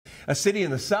A city in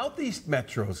the southeast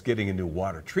metro is getting a new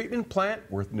water treatment plant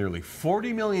worth nearly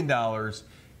 $40 million,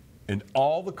 and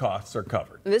all the costs are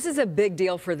covered. This is a big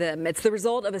deal for them. It's the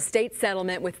result of a state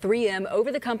settlement with 3M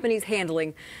over the company's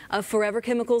handling of forever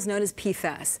chemicals known as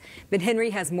PFAS. Ben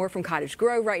Henry has more from Cottage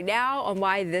Grove right now on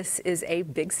why this is a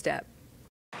big step.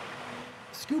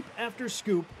 Scoop after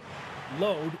scoop,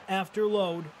 load after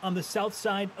load on the south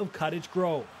side of Cottage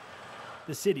Grove.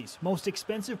 The city's most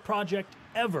expensive project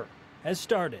ever has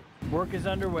started. Work is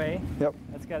underway. Yep.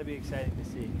 That's got to be exciting to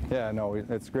see. Yeah, no,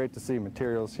 it's great to see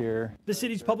materials here. The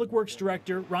city's public works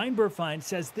director, Ryan Burfine,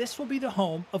 says this will be the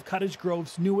home of Cottage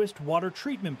Grove's newest water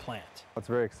treatment plant. It's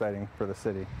very exciting for the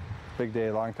city. Big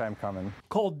day, long time coming.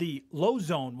 Called the Low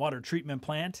Zone Water Treatment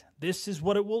Plant, this is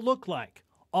what it will look like.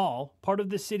 All part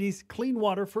of the city's Clean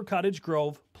Water for Cottage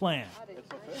Grove plan. It's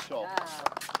official.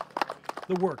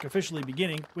 The work officially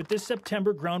beginning with this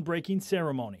September groundbreaking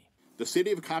ceremony. The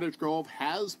city of Cottage Grove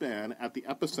has been at the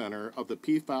epicenter of the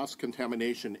PFAS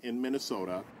contamination in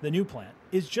Minnesota. The new plant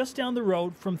is just down the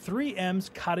road from 3M's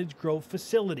Cottage Grove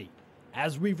facility.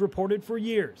 As we've reported for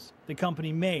years, the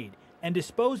company made and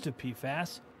disposed of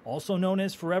PFAS, also known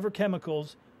as forever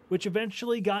chemicals, which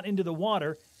eventually got into the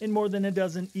water in more than a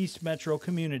dozen East Metro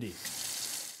communities.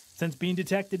 Since being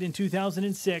detected in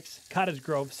 2006, Cottage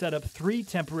Grove set up 3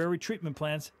 temporary treatment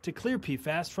plants to clear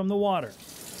PFAS from the water.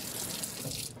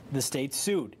 The state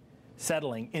sued,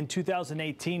 settling in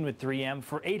 2018 with 3M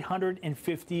for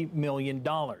 $850 million.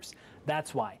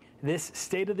 That's why this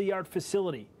state-of-the-art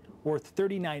facility, worth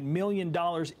 $39 million,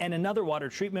 and another water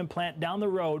treatment plant down the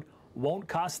road won't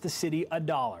cost the city a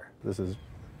dollar. This is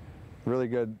really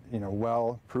good,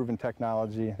 well-proven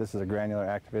technology. This is a granular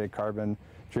activated carbon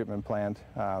treatment plant,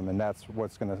 and that's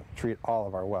what's going to treat all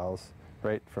of our wells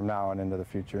right from now and into the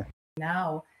future.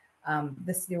 Now,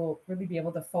 the city will really be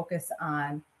able to focus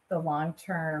on the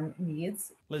long-term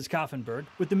needs. Liz Koffenberg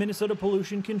with the Minnesota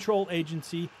Pollution Control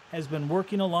Agency has been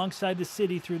working alongside the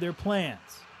city through their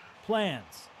plans.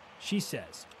 Plans, she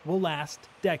says, will last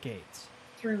decades.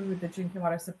 Through the drinking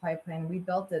water supply plan, we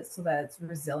built it so that it's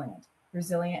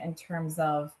resilient in terms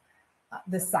of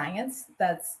the science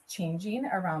that's changing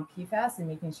around PFAS and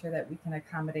making sure that we can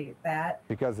accommodate that.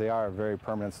 Because they are a very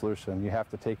permanent solution, you have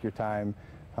to take your time,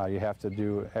 you have to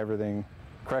do everything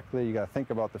correctly, you got to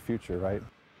think about the future, right?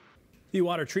 The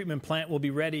water treatment plant will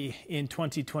be ready in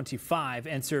 2025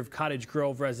 and serve Cottage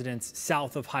Grove residents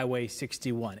south of Highway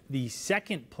 61. The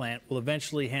second plant will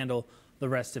eventually handle the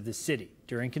rest of the city.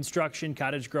 During construction,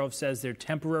 Cottage Grove says their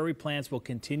temporary plants will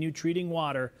continue treating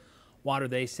water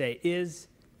they say is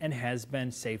and has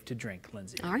been safe to drink.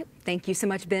 Lindsay. All right. Thank you so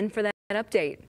much, Ben, for that update.